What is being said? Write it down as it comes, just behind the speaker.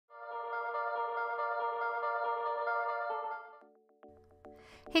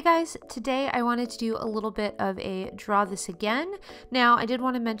Hey guys, today I wanted to do a little bit of a draw this again. Now, I did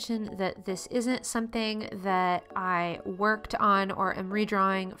want to mention that this isn't something that I worked on or am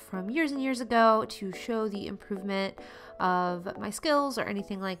redrawing from years and years ago to show the improvement of my skills or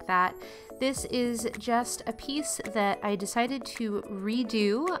anything like that. This is just a piece that I decided to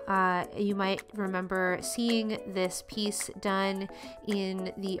redo. You might remember seeing this piece done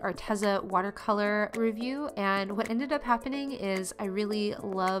in the Arteza watercolor review, and what ended up happening is I really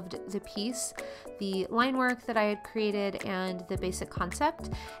loved the piece, the line work that I had created and the basic concept,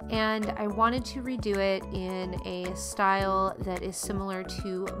 and I wanted to redo it in a style that is similar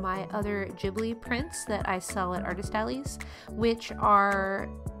to my other Ghibli prints that I sell at artist alleys, which are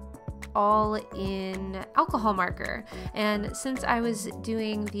all in alcohol marker. And since I was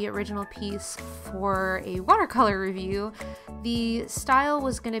doing the original piece for a watercolor review, the style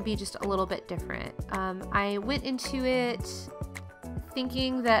was going to be just a little bit different. I went into it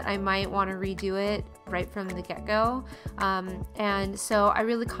thinking that I might want to redo it right from the get-go, and so I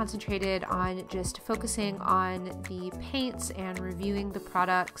really concentrated on just focusing on the paints and reviewing the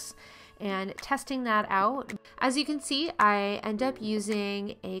products and testing that out. As you can see, I end up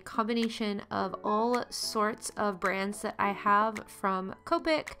using a combination of all sorts of brands that I have, from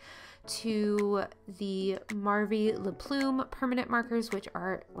Copic to the Marvy Le Plume permanent markers, which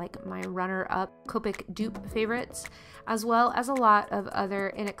are like my runner-up Copic dupe favorites, as well as a lot of other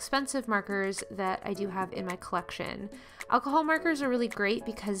inexpensive markers that I do have in my collection. Alcohol markers are really great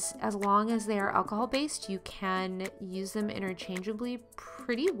because as long as they are alcohol based, you can use them interchangeably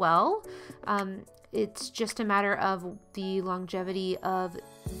pretty well. It's just a matter of the longevity of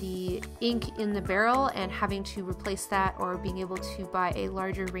the ink in the barrel, and having to replace that or being able to buy a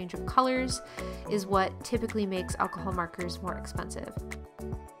larger range of colors is what typically makes alcohol markers more expensive.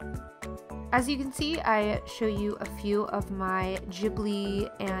 As you can see, I show you a few of my Ghibli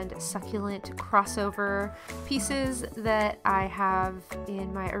and succulent crossover pieces that I have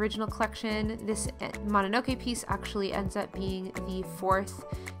in my original collection. This Mononoke piece actually ends up being the fourth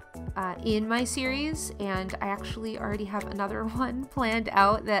in my series, and I actually already have another one planned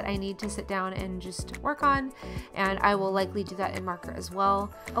out that I need to sit down and just work on, and I will likely do that in marker as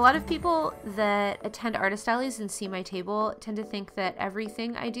well. A lot of people that attend artist alleys and see my table tend to think that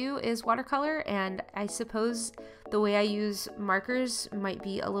everything I do is watercolor, and I suppose the way I use markers might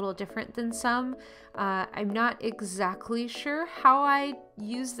be a little different than some. I'm not exactly sure how I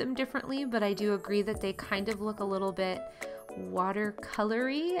use them differently, but I do agree that they kind of look a little bit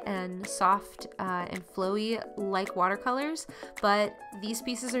watercolory and soft and flowy like watercolors, but these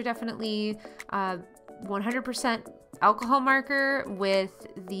pieces are definitely 100% alcohol marker with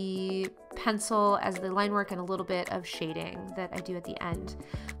the pencil as the line work and a little bit of shading that I do at the end.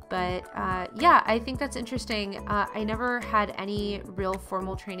 But yeah, I think that's interesting. I never had any real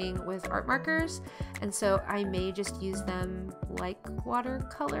formal training with art markers, and so I may just use them like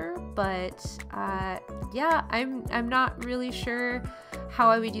watercolor, but yeah, I'm not really sure how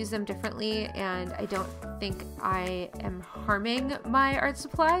I would use them differently, and I don't think I am harming my art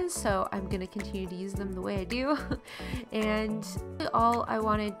supplies, so I'm gonna continue to use them the way I do. And all I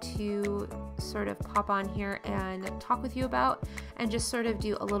wanted to sort of pop on here and talk with you about, and just sort of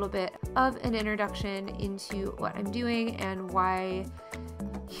do a little bit of an introduction into what I'm doing and why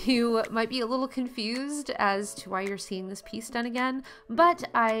you might be a little confused as to why you're seeing this piece done again. But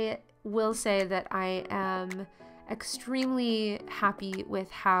I will say that I am extremely happy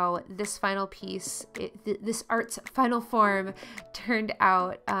with how this final piece, this art's final form, turned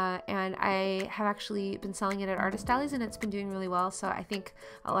out, and I have actually been selling it at artist alleys and it's been doing really well, so I think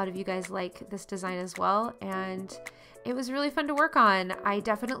a lot of you guys like this design as well, and it was really fun to work on. I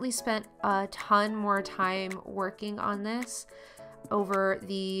definitely spent a ton more time working on this over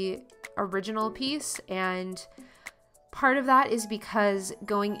the original piece, and part of that is because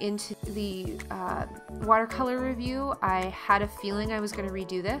going into the watercolor review, I had a feeling I was going to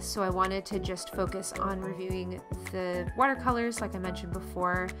redo this, so I wanted to just focus on reviewing the watercolors like I mentioned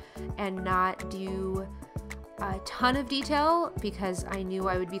before and not do a ton of detail, because I knew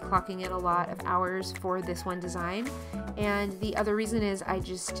I would be clocking in a lot of hours for this one design. And the other reason is I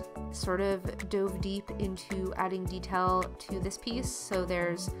just sort of dove deep into adding detail to this piece, so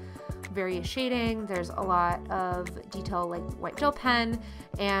there's various shading, there's a lot of detail like white gel pen,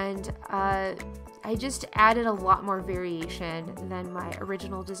 and I just added a lot more variation than my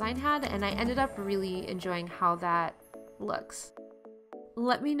original design had, and I ended up really enjoying how that looks.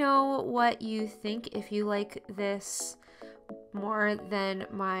 Let me know what you think, if you like this more than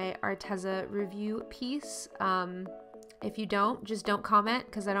my Arteza review piece. If you don't, just don't comment,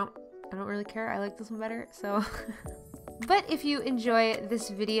 because I don't really care. I like this one better, so But if you enjoy this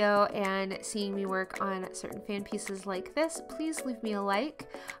video and seeing me work on certain fan pieces like this, please leave me a like.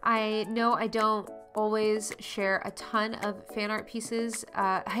 I know I don't always share a ton of fan art pieces.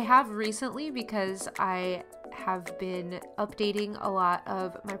 I have recently because I have been updating a lot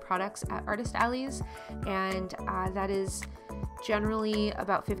of my products at artist alleys, and that is generally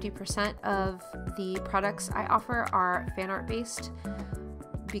about 50% of the products I offer are fan art based,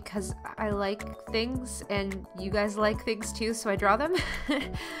 because I like things and you guys like things too, so I draw them.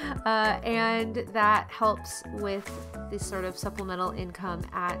 And that helps with this sort of supplemental income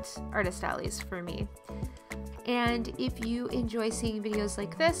at artist alleys for me. And if you enjoy seeing videos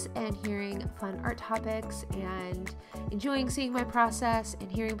like this and hearing fun art topics and enjoying seeing my process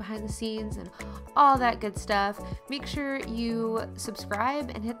and hearing behind the scenes and all that good stuff, make sure you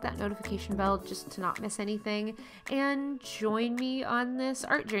subscribe and hit that notification bell just to not miss anything, and join me on this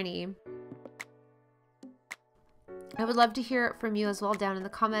art journey. I would love to hear from you as well down in the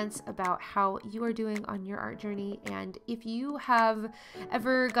comments about how you are doing on your art journey, and if you have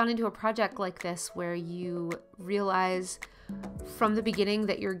ever gone into a project like this where you realize from the beginning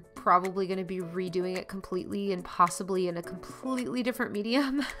that you're probably going to be redoing it completely and possibly in a completely different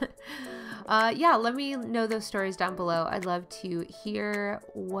medium. Yeah, let me know those stories down below. I'd love to hear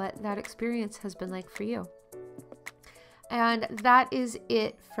what that experience has been like for you. And that is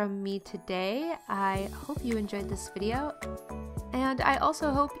it from me today. I hope you enjoyed this video, and I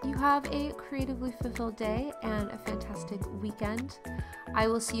also hope you have a creatively fulfilled day and a fantastic weekend. I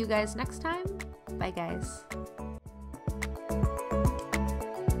will see you guys next time. Bye guys.